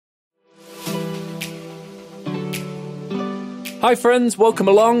Hi friends, welcome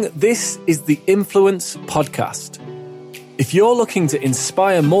along. This is the Influence Podcast. If you're looking to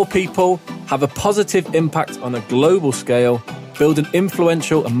inspire more people, have a positive impact on a global scale, build an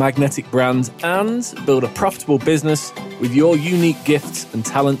influential and magnetic brand, and build a profitable business with your unique gifts and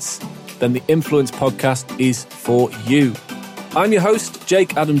talents, then the Influence Podcast is for you. I'm your host,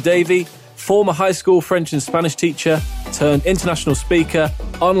 Jake Adam Davey, former high school French and Spanish teacher, turned international speaker,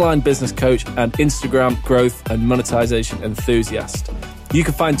 online business coach, and Instagram growth and monetization enthusiast. You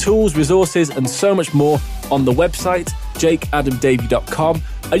can find tools, resources, and so much more on the website, jakeadamdavey.com.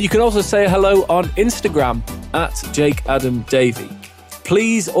 And you can also say hello on Instagram at jakeadamdavey.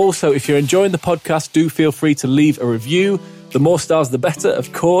 Please also, if you're enjoying the podcast, do feel free to leave a review. The more stars, the better,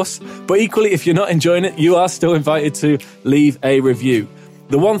 of course. But equally, if you're not enjoying it, you are still invited to leave a review.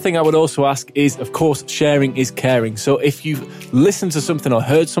 The one thing I would also ask is, of course, sharing is caring. So if you've listened to something or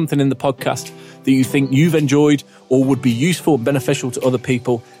heard something in the podcast that you think you've enjoyed or would be useful and beneficial to other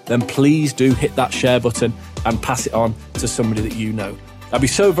people, then please do hit that share button and pass it on to somebody that you know. I'd be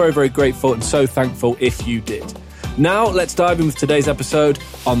so very, very grateful and so thankful if you did. Now, let's dive in with today's episode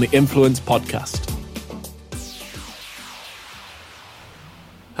on the Influence Podcast.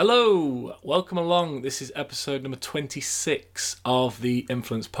 Hello, welcome along. This is episode number 26 of the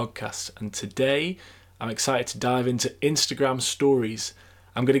Influence Podcast. And today I'm excited to dive into Instagram stories.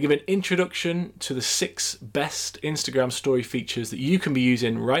 I'm going to give an introduction to the 6 best Instagram story features that you can be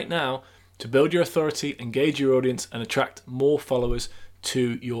using right now to build your authority, engage your audience, and attract more followers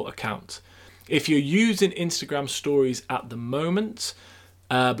to your account. If you're using Instagram stories at the moment,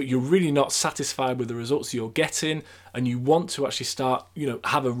 but you're really not satisfied with the results you're getting, and you want to actually start,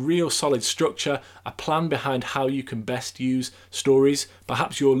 have a real solid structure, a plan behind how you can best use stories.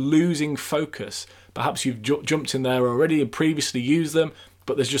 Perhaps you're losing focus. Perhaps you've jumped in there already and previously used them,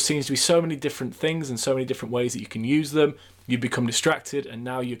 but there just seems to be so many different things and so many different ways that you can use them. You've become distracted and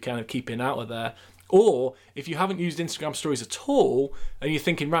now you're kind of keeping out of there. Or if you haven't used Instagram stories at all and you're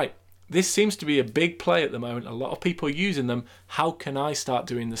thinking, right, this seems to be a big play at the moment. A lot of people are using them. How can I start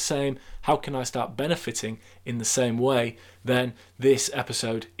doing the same? How can I start benefiting in the same way? Then this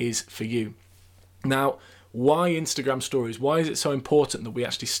episode is for you. Now, why Instagram stories? Why is it so important that we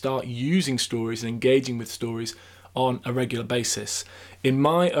actually start using stories and engaging with stories on a regular basis? In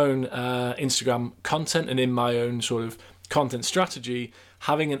my own Instagram content and in my own sort of content strategy,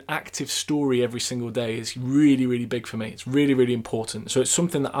 having an active story every single day is really, really big for me. It's really, really important. So it's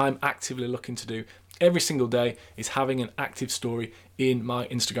something that I'm actively looking to do every single day, is having an active story in my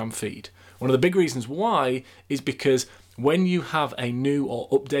Instagram feed. One of the big reasons why is because when you have a new or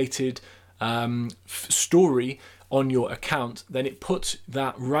updated story on your account, then it puts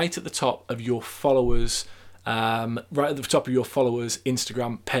that right at the top of your followers' Instagram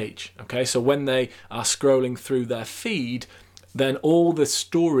page. Okay, so when they are scrolling through their feed, then all the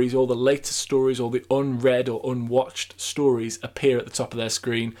stories, all the latest stories, all the unread or unwatched stories appear at the top of their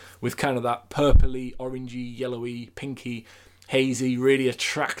screen with kind of that purpley, orangey, yellowy, pinky, hazy, really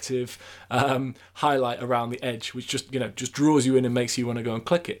attractive highlight around the edge, which just draws you in and makes you want to go and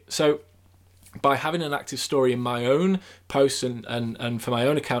click it. So by having an active story in my own posts and for my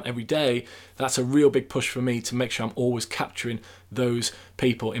own account every day, that's a real big push for me to make sure I'm always capturing those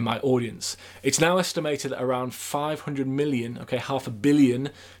people in my audience. It's now estimated that around 500 million, 500 million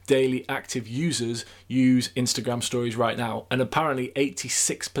daily active users use Instagram stories right now. And apparently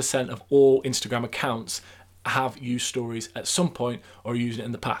 86% of all Instagram accounts have used stories at some point or used it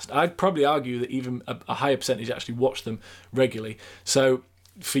in the past. I'd probably argue that even a higher percentage actually watch them regularly. So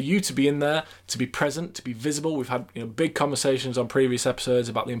for you to be in there, to be present, to be visible, we've had big conversations on previous episodes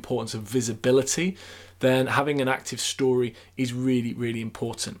about the importance of visibility, then having an active story is really, really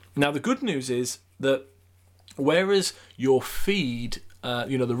important. Now, the good news is that whereas your feed,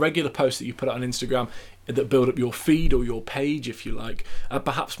 the regular posts that you put out on Instagram that build up your feed or your page, if you like, are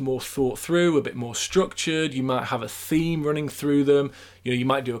perhaps more thought through, a bit more structured. You might have a theme running through them. You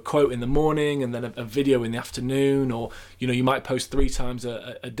might do a quote in the morning and then a video in the afternoon, or you might post 3 times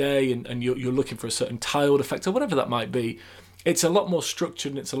a day and you're looking for a certain tiled effect or whatever that might be. It's a lot more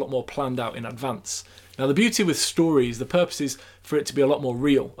structured and it's a lot more planned out in advance. Now, the beauty with stories, the purpose is for it to be a lot more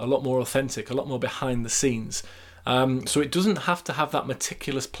real, a lot more authentic, a lot more behind the scenes. So it doesn't have to have that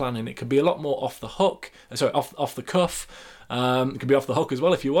meticulous planning. It can be a lot more off the cuff. It can be off the hook as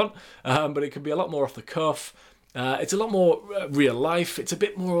well if you want, but it can be a lot more off the cuff. It's a lot more real life. It's a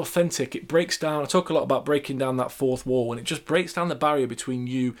bit more authentic. It breaks down. I talk a lot about breaking down that fourth wall, and it just breaks down the barrier between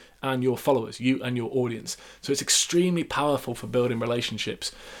you and your followers, you and your audience. So it's extremely powerful for building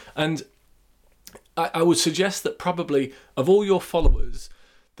relationships. And I would suggest that probably of all your followers,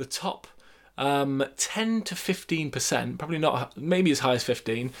 the top 10 to 15%, probably not, maybe as high as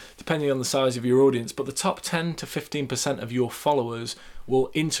 15, depending on the size of your audience, but the top 10 to 15% of your followers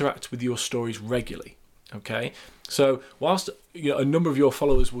will interact with your stories regularly. Okay, so whilst a number of your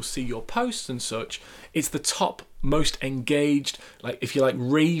followers will see your posts and such, it's the top most engaged, like if you like,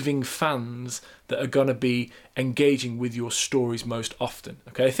 raving fans that are going to be engaging with your stories most often.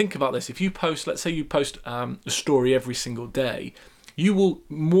 Okay, think about this. If you post, let's say you post a story every single day, you will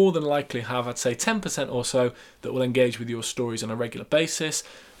more than likely have, I'd say 10% or so that will engage with your stories on a regular basis.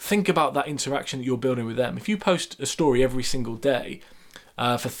 Think about that interaction that you're building with them. If you post a story every single day,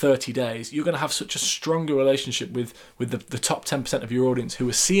 for 30 days, you're going to have such a stronger relationship with the top 10% of your audience who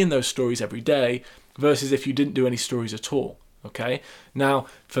are seeing those stories every day versus if you didn't do any stories at all. Okay, now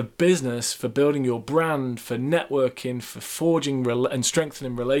for business, for building your brand, for networking, for forging and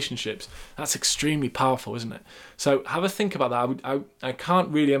strengthening relationships, that's extremely powerful, isn't it? So have a think about that. I can't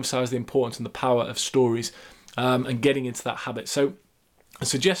really emphasize the importance and the power of stories and getting into that habit. So a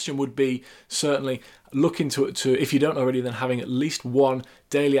suggestion would be certainly look into it, to, if you don't already, then having at least one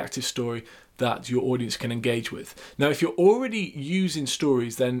daily active story that your audience can engage with. Now, if you're already using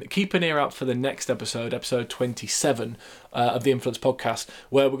stories, then keep an ear out for the next episode 27 of the Influence Podcast,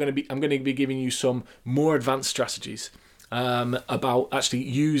 where I'm going to be giving you some more advanced strategies about actually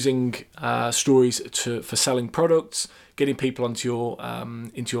using stories for selling products, getting people onto your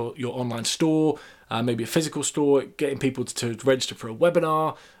online store, maybe a physical store, getting people to register for a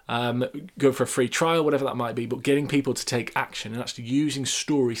webinar, go for a free trial, whatever that might be, but getting people to take action and actually using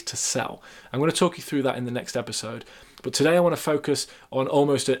stories to sell. I'm going to talk you through that in the next episode. But today I want to focus on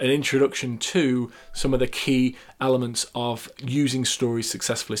almost an introduction to some of the key elements of using stories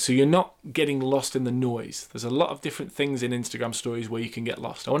successfully. So you're not getting lost in the noise. There's a lot of different things in Instagram stories where you can get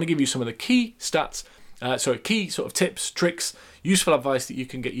lost. I want to give you some of the key key sort of tips, tricks, useful advice that you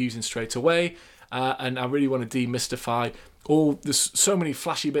can get using straight away. And I really want to demystify there's so many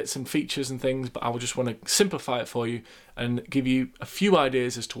flashy bits and features and things, but I will just want to simplify it for you and give you a few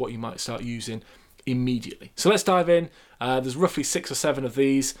ideas as to what you might start using immediately. So let's dive in. There's roughly 6 or 7 of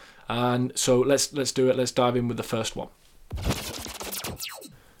these, and so let's do it. Let's dive in with the first one.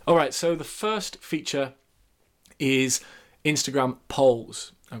 All right, so the first feature is Instagram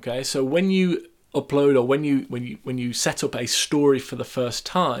polls. Okay, so when you upload or when you set up a story for the first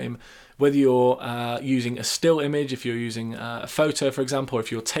time, whether you're using a still image, if you're using a photo, for example, or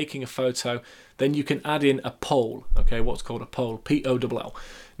if you're taking a photo, then you can add in a poll, okay, what's called a poll, P-O-L-L.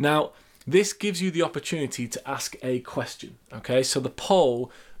 Now, this gives you the opportunity to ask a question, okay? So the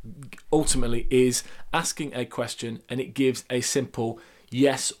poll ultimately is asking a question, and it gives a simple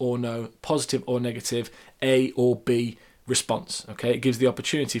yes or no, positive or negative, A or B response, okay? It gives the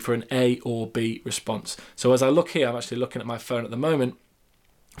opportunity for an A or B response. So as I look here, I'm actually looking at my phone at the moment.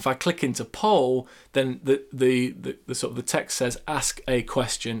 If I click into poll, then the sort of the text says ask a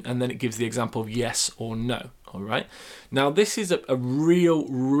question, and then it gives the example of yes or no. All right. Now this is a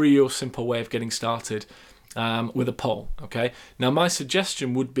real simple way of getting started with a poll. Okay. Now my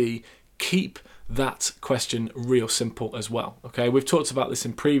suggestion would be keep that question real simple as well. Okay, we've talked about this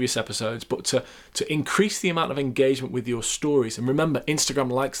in previous episodes, but to increase the amount of engagement with your stories, and remember,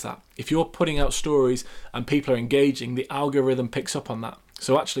 Instagram likes that. If you're putting out stories and people are engaging, the algorithm picks up on that.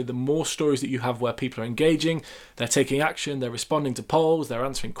 So actually, the more stories that you have where people are engaging, they're taking action, they're responding to polls, they're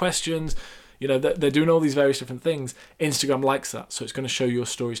answering questions, they're doing all these various different things, Instagram likes that. So it's going to show your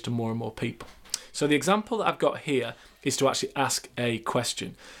stories to more and more people. So the example that I've got here is to actually ask a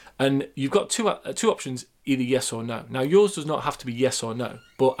question. And you've got two options, either yes or no. Now, yours does not have to be yes or no,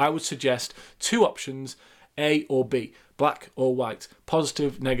 but I would suggest 2 options, A or B, black or white,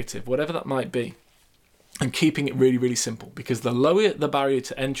 positive, negative, whatever that might be. And keeping it really simple, because the lower the barrier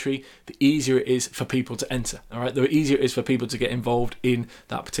to entry, the easier it is for people to enter. All right, the easier it is for people to get involved in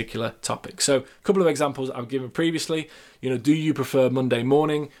that particular topic. So a couple of examples I've given previously. Do you prefer Monday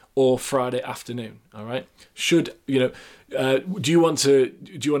morning or Friday afternoon? All right. Do you want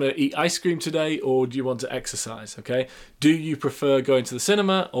to eat ice cream today, or do you want to exercise? Okay. Do you prefer going to the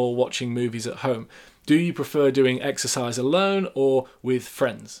cinema or watching movies at home? Do you prefer doing exercise alone or with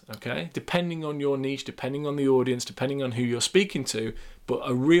friends? Okay, depending on your niche, depending on the audience, depending on who you're speaking to, but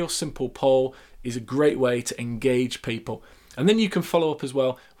a real simple poll is a great way to engage people. And then you can follow up as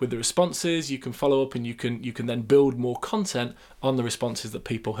well with the responses. You can follow up and you can then build more content on the responses that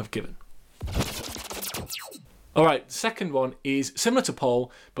people have given. All right, the second one is similar to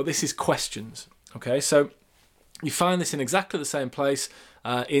poll, but this is questions. Okay, so You find this in exactly the same place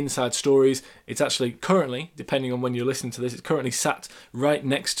inside Stories. It's actually currently, depending on when you're listening to this, it's currently sat right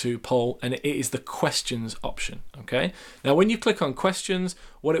next to Poll, and it is the questions option. Okay. Now, when you click on questions,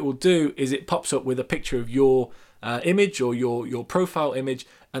 what it will do is it pops up with a picture of your image or your profile image,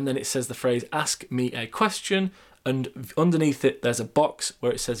 and then it says the phrase "Ask me a question," and underneath it there's a box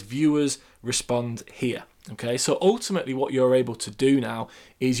where it says "Viewers respond here." Okay, so ultimately what you're able to do now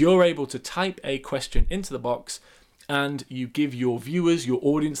is you're able to type a question into the box, and you give your viewers, your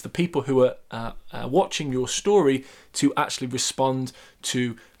audience, the people who are watching your story, to actually respond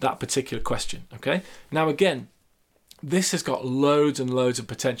to that particular question. Okay, now again, this has got loads and loads of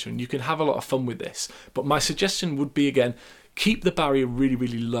potential, and you can have a lot of fun with this. But my suggestion would be, again, keep the barrier really,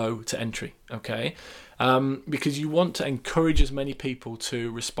 really low to entry, okay? Because you want to encourage as many people to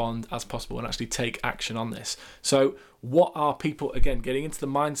respond as possible and actually take action on this. So what are people, again, getting into the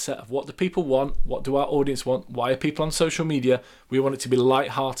mindset of what do people want? What do our audience want? Why are people on social media? We want it to be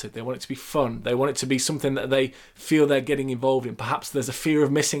light-hearted. They want it to be fun. They want it to be something that they feel they're getting involved in. Perhaps there's a fear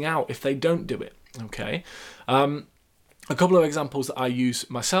of missing out if they don't do it, okay? A couple of examples that I use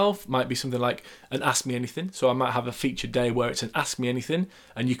myself might be something like an Ask Me Anything. So I might have a featured day where it's an Ask Me Anything,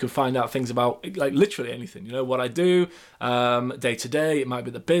 and you can find out things about, like, literally anything, you know, what I do day to day. It might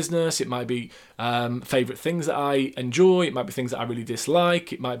be the business, it might be favorite things that I enjoy, it might be things that I really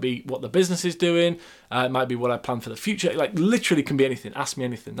dislike, it might be what the business is doing, it might be what I plan for the future. Like, literally can be anything. Ask Me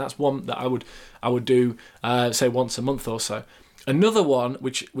Anything. That's one that I would do say once a month or so. Another one,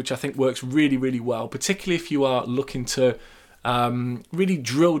 which I think works really, really well, particularly if you are looking to really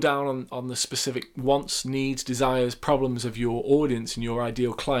drill down on the specific wants, needs, desires, problems of your audience and your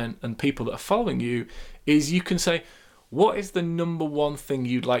ideal client and people that are following you, is you can say, what is the number one thing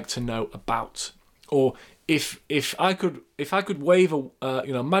you'd like to know about? Or if I could wave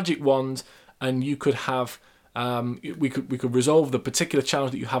a magic wand and you could have we could resolve the particular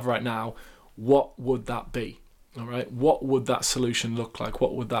challenge that you have right now, what would that be? All right, what would that solution look like?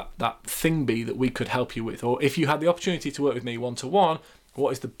 What would that thing be that we could help you with? Or if you had the opportunity to work with me one-to-one,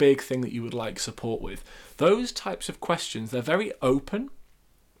 what is the big thing that you would like support with? Those types of questions, they're very open,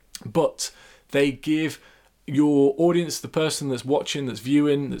 but they give your audience, the person that's watching, that's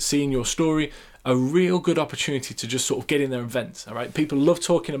viewing, that's seeing your story, a real good opportunity to just sort of get in there and vent. All right, people love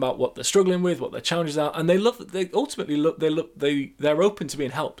talking about what they're struggling with, what their challenges are, and they're open to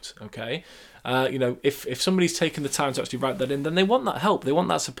being helped. Okay. If somebody's taken the time to actually write that in, then they want that help, they want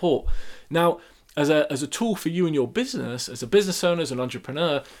that support. Now, as a tool for you and your business, as a business owner, as an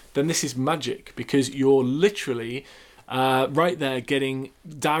entrepreneur, then this is magic, because you're literally right there getting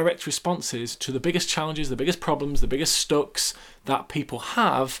direct responses to the biggest challenges, the biggest problems, the biggest stucks that people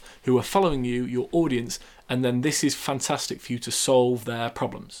have who are following you, your audience, and then this is fantastic for you to solve their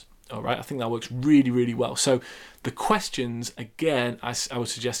problems. All right, I think that works really, really well. So the questions, again, I would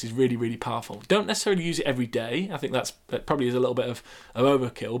suggest is really, really powerful. Don't necessarily use it every day. I think that probably is a little bit of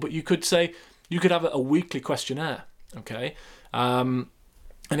overkill, but you could have a weekly questionnaire, okay? And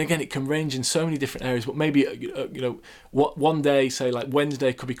again, it can range in so many different areas, but maybe, what one day, say like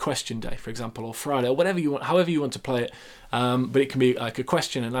Wednesday could be question day, for example, or Friday, or whatever you want, however you want to play it. But it can be like a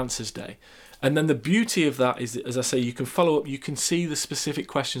question and answers day. And then the beauty of that is, as I say, you can follow up, you can see the specific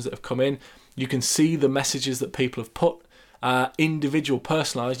questions that have come in, you can see the messages that people have put, individual,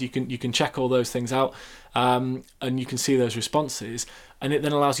 personalised, you can check all those things out, and you can see those responses, and it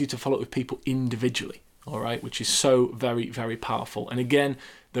then allows you to follow up with people individually, all right, which is so very, very powerful. And again,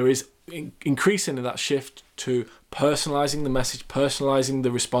 there is increasing that shift to personalising the message, personalising the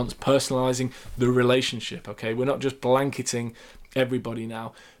response, personalising the relationship, okay? We're not just blanketing everybody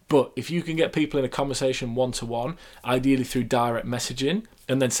now. But if you can get people in a conversation one-to-one, ideally through direct messaging,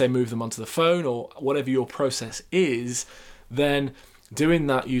 and then say move them onto the phone or whatever your process is, then doing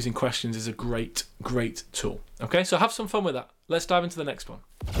that using questions is a great, great tool. Okay, so have some fun with that. Let's dive into the next one.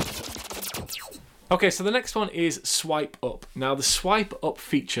 Okay, so the next one is Swipe Up. Now, the Swipe Up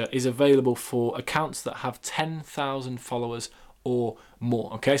feature is available for accounts that have 10,000 followers or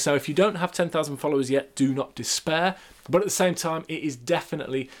more. Okay, so if you don't have 10,000 followers yet, do not despair. But at the same time, it is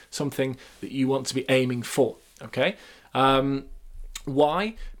definitely something that you want to be aiming for. Okay,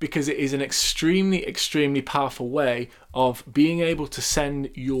 why? Because it is an extremely, extremely powerful way of being able to send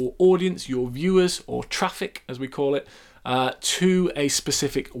your audience, your viewers, or traffic, as we call it, to a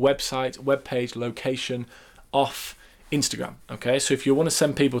specific website, webpage, location off Instagram. Okay, so if you want to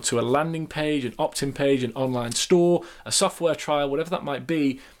send people to a landing page, an opt-in page, an online store, a software trial, whatever that might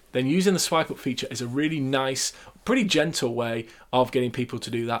be, then using the Swipe Up feature is a really nice, pretty gentle way of getting people to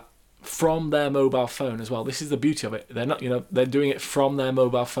do that from their mobile phone as well. This is the beauty of it. They're not, they're doing it from their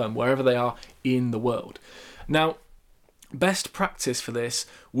mobile phone, wherever they are in the world. Now, best practice for this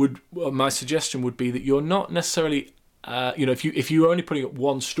my suggestion would be that you're not necessarily, if you're only putting up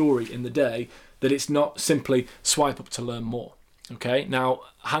one story in the day, that it's not simply swipe up to learn more. Okay, now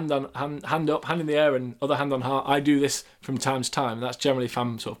hand up, hand in the air, and other hand on heart. I do this from time to time, and that's generally if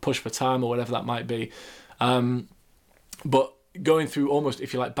I'm sort of pushed for time or whatever that might be. But going through almost,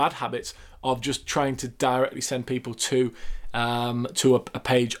 if you like, bad habits of just trying to directly send people to a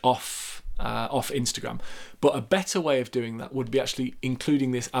page off Instagram. But a better way of doing that would be actually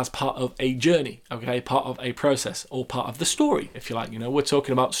including this as part of a journey, okay, part of a process, or part of the story, if you like. We're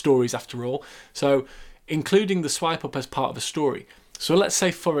talking about stories after all. So including the swipe up as part of a story. So let's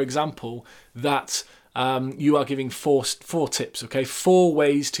say, for example, that you are giving four tips, okay? 4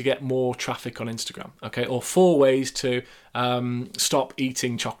 ways to get more traffic on Instagram, okay? Or 4 ways to stop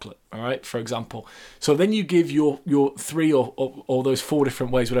eating chocolate, all right, for example. So then you give your 3 or those 4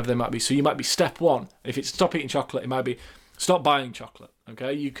 different ways, whatever they might be. So you might be step 1. If it's stop eating chocolate, it might be stop buying chocolate,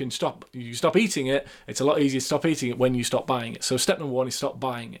 okay? You stop eating it. It's a lot easier to stop eating it when you stop buying it. So step number 1 is stop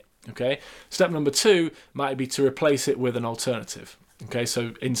buying it, okay? Step number 2 might be to replace it with an alternative. Okay,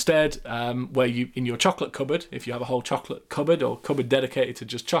 so instead, where you in your chocolate cupboard, if you have a whole chocolate cupboard or cupboard dedicated to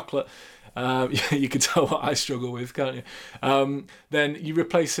just chocolate, you can tell what I struggle with, can't you? Then you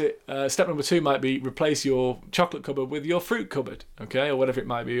replace it. Step number 2 might be replace your chocolate cupboard with your fruit cupboard, okay, or whatever it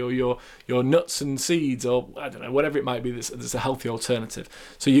might be, or your nuts and seeds, or I don't know, whatever it might be. That's a healthy alternative.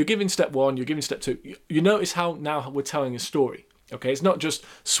 So you're giving step 1, you're giving step 2. You notice how now we're telling a story. Okay, it's not just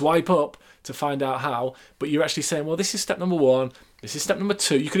swipe up to find out how, but you're actually saying, well, this is step number 1, this is step number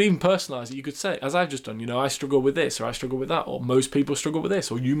 2. You could even personalize it. You could say, as I've just done, I struggle with this, or I struggle with that, or most people struggle with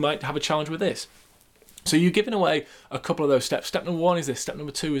this, or you might have a challenge with this. So you're giving away a couple of those steps. Step number 1 is this, step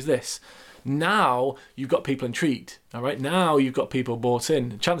number 2 is this. Now you've got people intrigued, all right? Now you've got people bought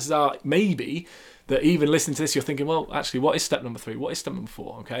in. Chances are maybe that even listening to this, you're thinking, well, actually, what is step number 3? What is step number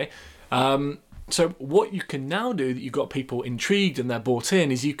 4, okay? So what you can now do that you've got people intrigued and they're bought in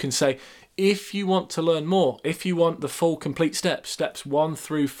is you can say, if you want to learn more, if you want the full complete steps 1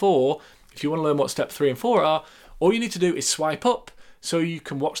 through 4, if you want to learn what step 3 and 4 are, all you need to do is swipe up so you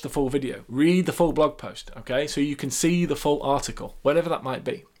can watch the full video, read the full blog post, okay? So you can see the full article, whatever that might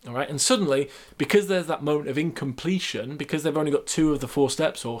be, all right? And suddenly, because there's that moment of incompletion, because they've only got 2 of the 4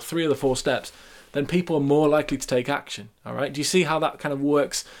 steps or 3 of the 4 steps, then people are more likely to take action, all right? Do you see how that kind of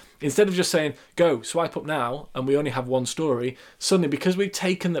works? Instead of just saying, go, swipe up now, and we only have 1 story, suddenly, because we've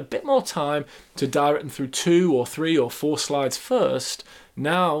taken a bit more time to direct them through 2 or 3 or 4 slides first,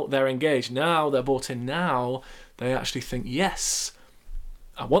 now they're engaged, now they're bought in, now they actually think, yes,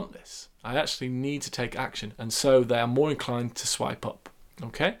 I want this. I actually need to take action. And so they are more inclined to swipe up,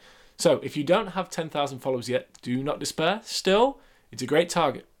 okay? So if you don't have 10,000 followers yet, do not despair. Still, it's a great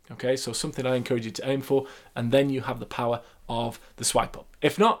target, okay? So something I encourage you to aim for, and then you have the power of the swipe up.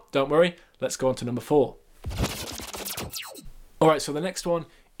 If not, don't worry, let's go on to number 4. All right, so the next one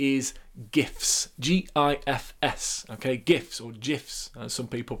is GIFs, GIFs, okay, GIFs or GIFs, as some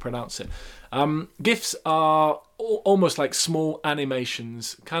people pronounce it. GIFs are almost like small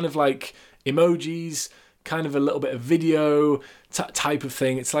animations, kind of like emojis, kind of a little bit of video type of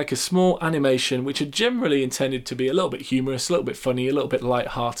thing. It's like a small animation which are generally intended to be a little bit humorous, a little bit funny, a little bit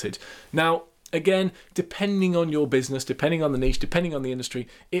light-hearted. Now, again, depending on your business, depending on the niche, depending on the industry,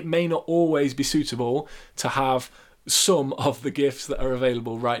 it may not always be suitable to have some of the GIFs that are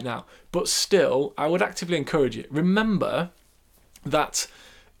available right now. But still, I would actively encourage it. Remember that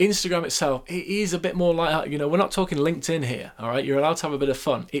Instagram itself, it is a bit more like, we're not talking LinkedIn here, all right? You're allowed to have a bit of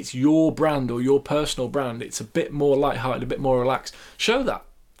fun. It's your brand or your personal brand. It's a bit more lighthearted, a bit more relaxed. Show that,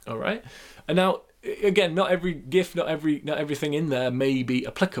 all right? And now, again, not every GIF, not everything in there may be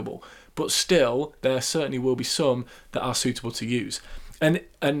applicable, but still, there certainly will be some that are suitable to use. And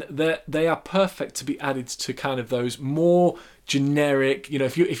they are perfect to be added to kind of those more generic,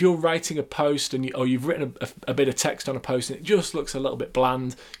 if you're writing a post and you've written a bit of text on a post and it just looks a little bit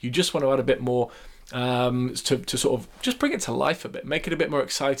bland, you just want to add a bit more to sort of just bring it to life a bit, make it a bit more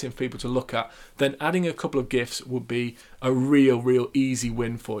exciting for people to look at, then adding a couple of GIFs would be a real easy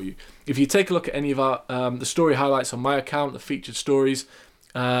win for you. If you take a look at any of our the story highlights on my account, the featured stories,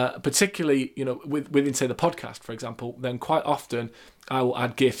 particularly within say the podcast, for example, then quite often I will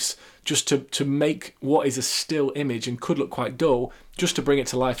add GIFs just to make what is a still image and could look quite dull, just to bring it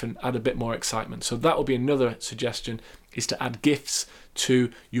to life and add a bit more excitement. So that would be another suggestion, is to add GIFs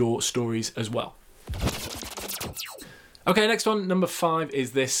to your stories as well. Okay, next one, number 5,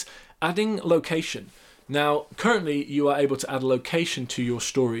 is this, adding location. Now, currently you are able to add location to your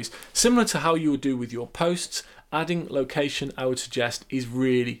stories, similar to how you would do with your posts, adding location, I would suggest, is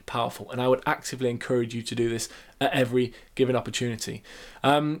really powerful, and I would actively encourage you to do this at every given opportunity.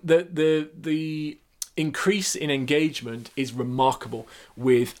 The increase in engagement is remarkable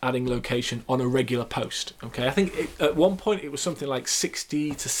with adding location on a regular post. Okay, I think at one point it was something like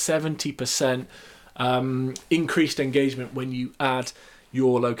 60 to 70% increased engagement when you add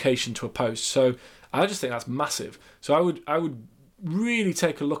your location to a post. So I just think that's massive. So I would really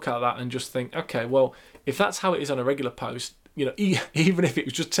take a look at that and just think, okay, well, if that's how it is on a regular post, you know, even if it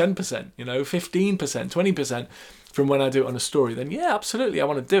was just 10%, you know, 15%, 20% from when I do it on a story, then yeah, absolutely, I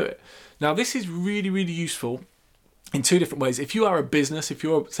want to do it. Now, this is really, really useful in two different ways. If you are a business, if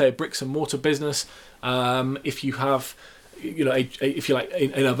you're, say, a bricks and mortar business, if you have, you know, if you like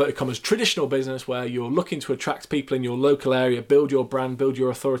in inverted commas traditional business where you're looking to attract people in your local area, build your brand, build your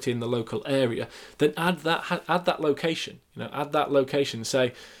authority in the local area, then add that location. You know, add that location.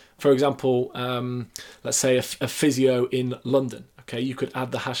 Say, for example, let's say a physio in London. Okay, you could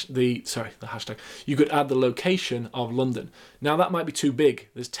add the hashtag. You could add the location of London. Now that might be too big.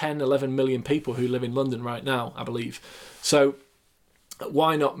 There's 10, 11 million people who live in London right now, I believe. So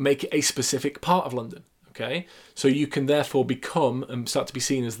why not make it a specific part of London? Okay, so you can therefore become and start to be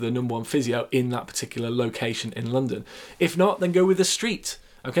seen as the #1 physio in that particular location in London. If not, then go with the street.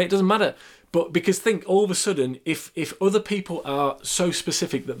 Okay, it doesn't matter. But because think, all of a sudden, if other people are so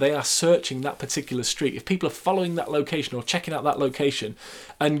specific that they are searching that particular street, if people are following that location or checking out that location,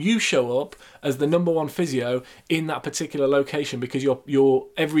 and you show up as the #1 physio in that particular location because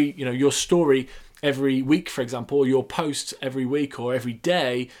your story every week, for example, or your posts every week or every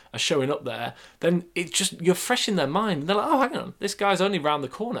day are showing up there, then it's just, you're fresh in their mind. They're like, oh, hang on, this guy's only round the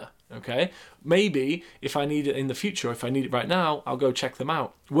corner. Okay, maybe if I need it in the future, if I need it right now, I'll go check them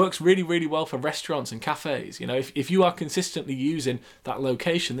out. Works really, really well for restaurants and cafes. You know, if you are consistently using that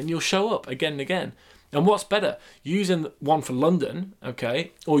location, then you'll show up again and again. And what's better, using one for London,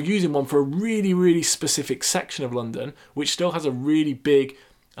 okay, or using one for a really, really specific section of London, which still has a really big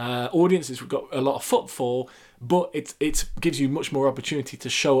audience, it's got a lot of footfall, but it gives you much more opportunity to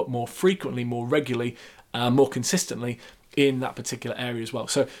show up more frequently, more regularly, more consistently in that particular area as well.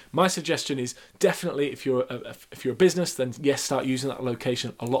 So my suggestion is definitely if you're a business, then yes, start using that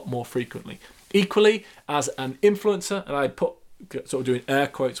location a lot more frequently. Equally, as an influencer, and I put sort of doing air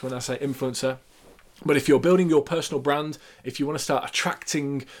quotes when I say influencer, but if you're building your personal brand, if you want to start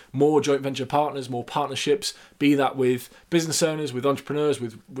attracting more joint venture partners, more partnerships, be that with business owners, with entrepreneurs,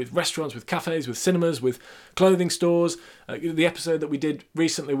 with restaurants, with cafes, with cinemas, with clothing stores. The episode that we did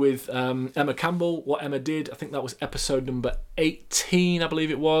recently with Emma Campbell, what Emma did, I think that was episode number 18, I believe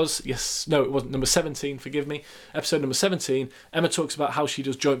it was. Yes, no, it wasn't, number 17, forgive me. Episode number 17, Emma talks about how she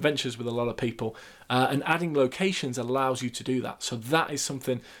does joint ventures with a lot of people. And adding locations allows you to do that. So that is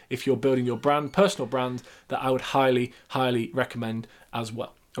something, if you're building your brand, personal brand, that I would highly, highly recommend as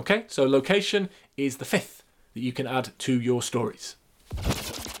well. Okay, so location is the fifth that you can add to your stories.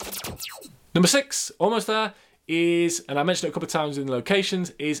 Number 6, almost there, is, and I mentioned it a couple of times in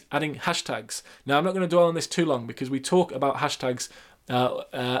locations, is adding hashtags. Now, I'm not going to dwell on this too long because we talk about hashtags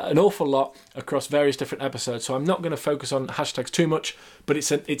an awful lot across various different episodes, so I'm not going to focus on hashtags too much, but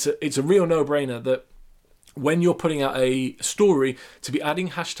it's a real no-brainer that when you're putting out a story, to be adding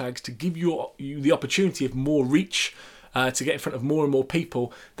hashtags to give you the opportunity of more reach, to get in front of more and more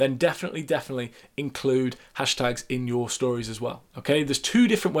people, then definitely include hashtags in your stories as well. Okay, there's 2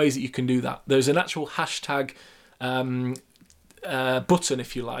 different ways that you can do that. There's an actual hashtag button,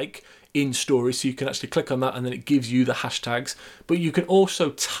 if you like, in stories, so you can actually click on that and then it gives you the hashtags, but you can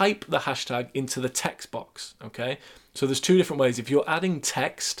also type the hashtag into the text box. Okay, so there's 2 different ways. If you're adding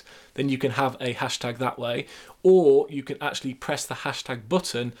text, then you can have a hashtag that way, or you can actually press the hashtag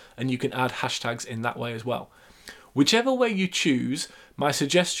button and you can add hashtags in that way as well. Whichever way you choose, my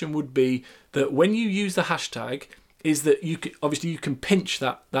suggestion would be that when you use the hashtag, is that you can pinch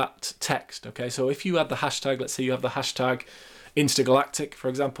that text. Okay, so if you add the hashtag, let's say you have the hashtag Instagalactic, for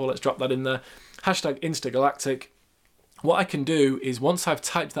example, let's drop that in there, hashtag Instagalactic. What I can do is once I've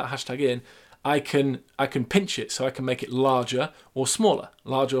typed that hashtag in, I can pinch it, so I can make it larger or smaller.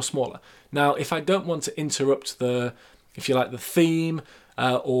 Now, if I don't want to interrupt the theme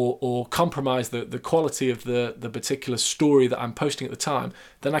or compromise the quality of the particular story that I'm posting at the time,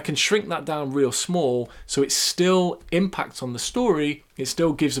 then I can shrink that down real small so it still impacts on the story, it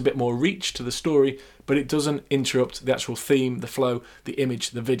still gives a bit more reach to the story, but it doesn't interrupt the actual theme, the flow, the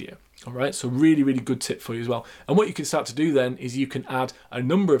image, the video. All right, so really, really good tip for you as well. And what you can start to do then is you can add a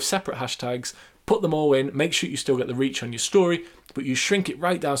number of separate hashtags, put them all in, make sure you still get the reach on your story, but you shrink it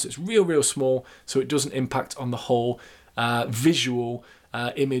right down so it's real small so it doesn't impact on the whole visual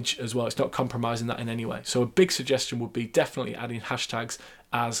image as well. It's not compromising that in any way. So a big suggestion would be definitely adding hashtags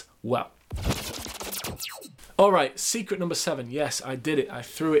as well. All right, secret number 7. Yes, I did it. I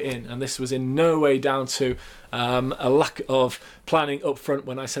threw it in, and this was in no way down to a lack of planning up front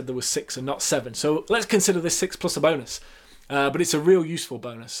when I said there was 6 and not 7. So let's consider this 6 plus a bonus. But it's a real useful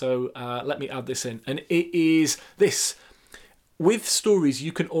bonus. So let me add this in. And it is this. With stories,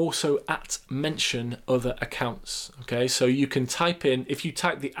 you can also @mention other accounts. Okay, so you can type in, if you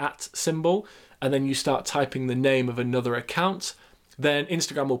type the @ and then you start typing the name of another account, then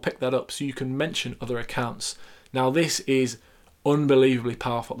Instagram will pick that up so you can mention other accounts. Now, this is unbelievably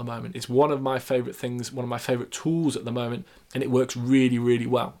powerful at the moment. It's one of my favorite things, one of my favorite tools at the moment, and it works really, really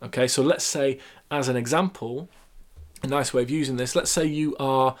well. Okay, so let's say, as an example, a nice way of using this, let's say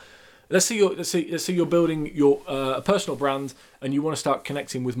you're building your a personal brand and you want to start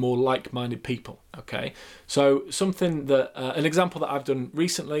connecting with more like-minded people. Okay, so something that an example that I've done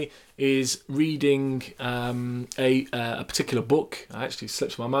recently is reading a particular book. It actually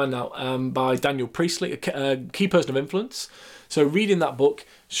slips my mind now, by Daniel Priestley, a key person of influence. So reading that book,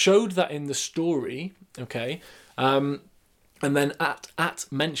 showed that in the story. Okay, and then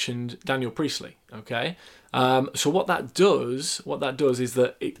mentioned Daniel Priestley. Okay. So what that does is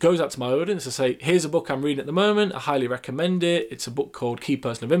that it goes out to my audience to say, here's a book I'm reading at the moment. I highly recommend it. It's a book called Key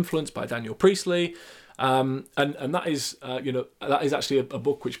Person of Influence by Daniel Priestley. And that is, that is actually a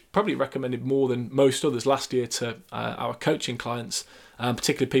book which probably recommended more than most others last year to our coaching clients,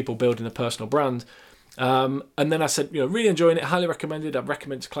 particularly people building a personal brand. And then I said, really enjoying it, highly recommended. I'd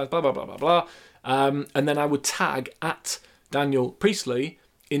recommend it to clients, blah, blah, blah, blah, blah. And then I would tag @Daniel Priestley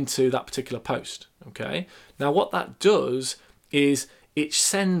into that particular post. Okay. Now what that does is it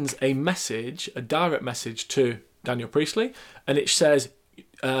sends a message, a direct message to Daniel Priestley, and it says,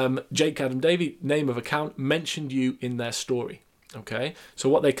 Jake Adam Davey, name of account, mentioned you in their story. Okay. So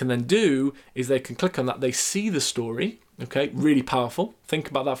what they can then do is they can click on that. They see the story. Okay. Really powerful. Think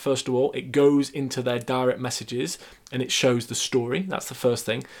about that first of all. It goes into their direct messages and it shows the story. That's the first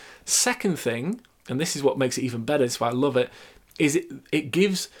thing. Second thing, and this is what makes it even better, this is why I love it, is it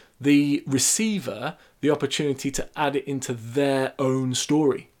gives the receiver the opportunity to add it into their own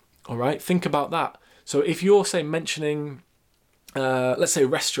story. All right, think about that. So if you're, say, mentioning, let's say a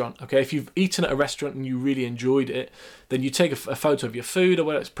restaurant, okay, if you've eaten at a restaurant and you really enjoyed it, then you take a photo of your food, or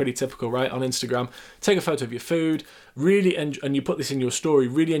whatever. It's pretty typical, right, on Instagram. Take a photo of your food, and you put this in your story,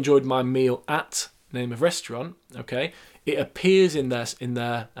 really enjoyed my meal at name of restaurant, okay. It appears in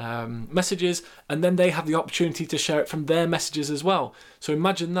their messages, and then they have the opportunity to share it from their messages as well. So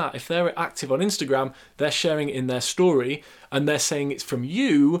imagine that. If they're active on Instagram, they're sharing it in their story, and they're saying it's from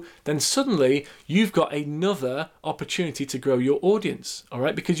you, then suddenly you've got another opportunity to grow your audience, all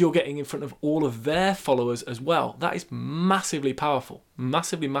right? Because you're getting in front of all of their followers as well. That is massively powerful,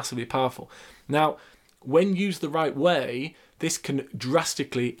 massively, massively powerful. Now, when used the right way, this can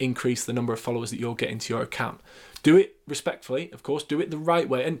drastically increase the number of followers that you're getting to your account. Do it respectfully, of course, do it the right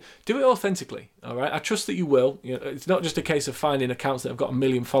way, and do it authentically, all right? I trust that you will. It's not just a case of finding accounts that have got 1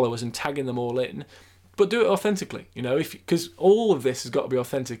 million followers and tagging them all in, but do it authentically, because all of this has got to be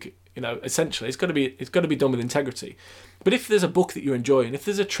authentic, essentially. It's got to be done with integrity. But if there's a book that you're enjoying, if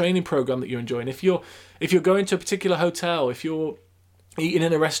there's a training program that you're enjoying, if you're going to a particular hotel, if you're eating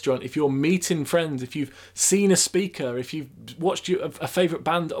in a restaurant, if you're meeting friends, if you've seen a speaker, if you've watched a favorite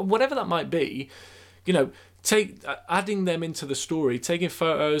band, or whatever that might be, adding them into the story, taking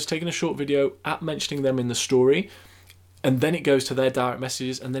photos, taking a short video, mentioning them in the story, and then it goes to their direct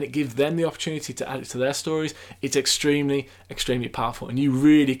messages, and then it gives them the opportunity to add it to their stories. It's extremely, extremely powerful, and you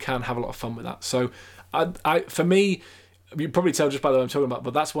really can have a lot of fun with that. So, for me, you can probably tell just by the way I'm talking about,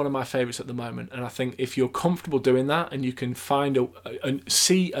 but that's one of my favourites at the moment. And I think if you're comfortable doing that, and you can find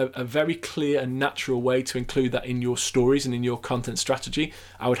see a very clear and natural way to include that in your stories and in your content strategy,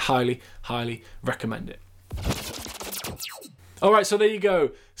 I would highly, highly recommend it. All right, so there you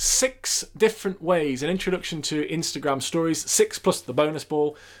go. 6 different ways, an introduction to Instagram stories, 6 plus the bonus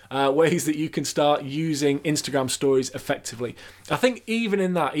ball, ways that you can start using Instagram stories effectively. I think even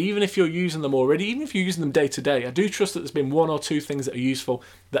in that, even if you're using them already, even if you're using them day to day, I do trust that there's been 1 or 2 things that are useful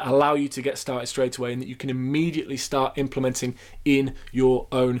that allow you to get started straight away and that you can immediately start implementing in your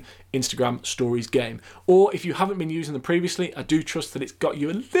own Instagram stories game. Or if you haven't been using them previously, I do trust that it's got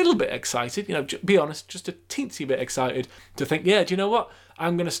you a little bit excited, be honest, just a teensy bit excited to think, yeah, do you know what?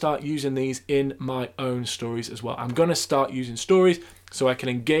 I'm going to start using these in my own stories as well. I'm going to start using stories so I can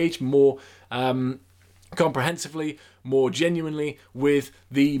engage more comprehensively more genuinely with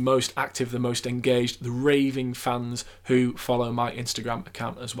the most active, the most engaged, the raving fans who follow my Instagram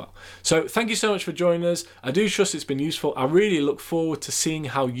account as well. So thank you so much for joining us. I do trust it's been useful. I really look forward to seeing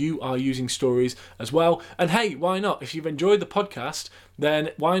how you are using stories as well. And hey, why not? If you've enjoyed the podcast,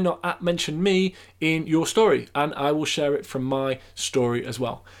 then why not mention me in your story, and I will share it from my story as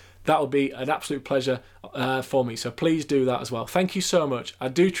well. That will be an absolute pleasure for me. So please do that as well. Thank you so much. I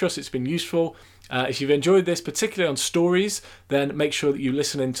do trust it's been useful. If you've enjoyed this, particularly on stories, then make sure that you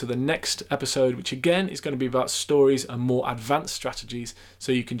listen into the next episode, which again is going to be about stories and more advanced strategies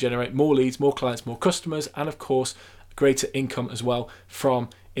so you can generate more leads, more clients, more customers, and of course, greater income as well from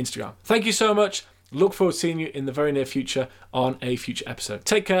Instagram. Thank you so much. Look forward to seeing you in the very near future on a future episode.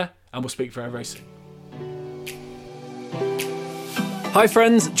 Take care, and we'll speak very, very soon. Hi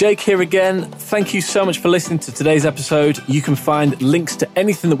friends, Jake here again. Thank you so much for listening to today's episode. You can find links to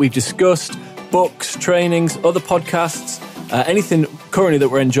anything that we've discussed, books, trainings, other podcasts, anything currently that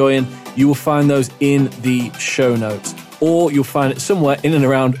we're enjoying, you will find those in the show notes, or you'll find it somewhere in and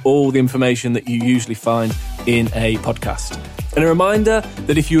around all the information that you usually find in a podcast. And a reminder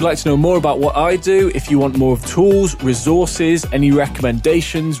that if you'd like to know more about what I do, if you want more of tools, resources, any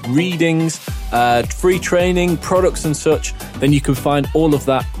recommendations, readings, free training, products and such, then you can find all of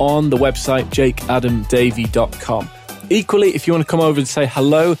that on the website jakeadamdavey.com. Equally, if you want to come over and say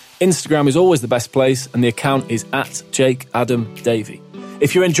hello, Instagram is always the best place, and the account is @jakeadamdavey.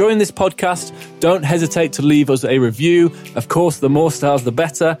 If you're enjoying this podcast, don't hesitate to leave us a review. Of course, the more stars, the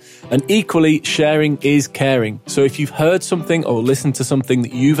better. And equally, sharing is caring. So if you've heard something or listened to something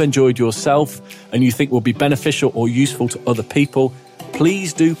that you've enjoyed yourself and you think will be beneficial or useful to other people,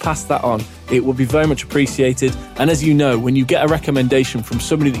 please do pass that on. It will be very much appreciated. And as you know, when you get a recommendation from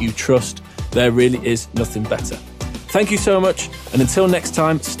somebody that you trust, there really is nothing better. Thank you so much, and until next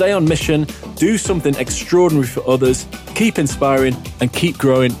time, stay on mission, do something extraordinary for others, keep inspiring, and keep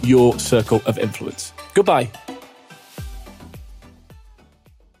growing your circle of influence. Goodbye.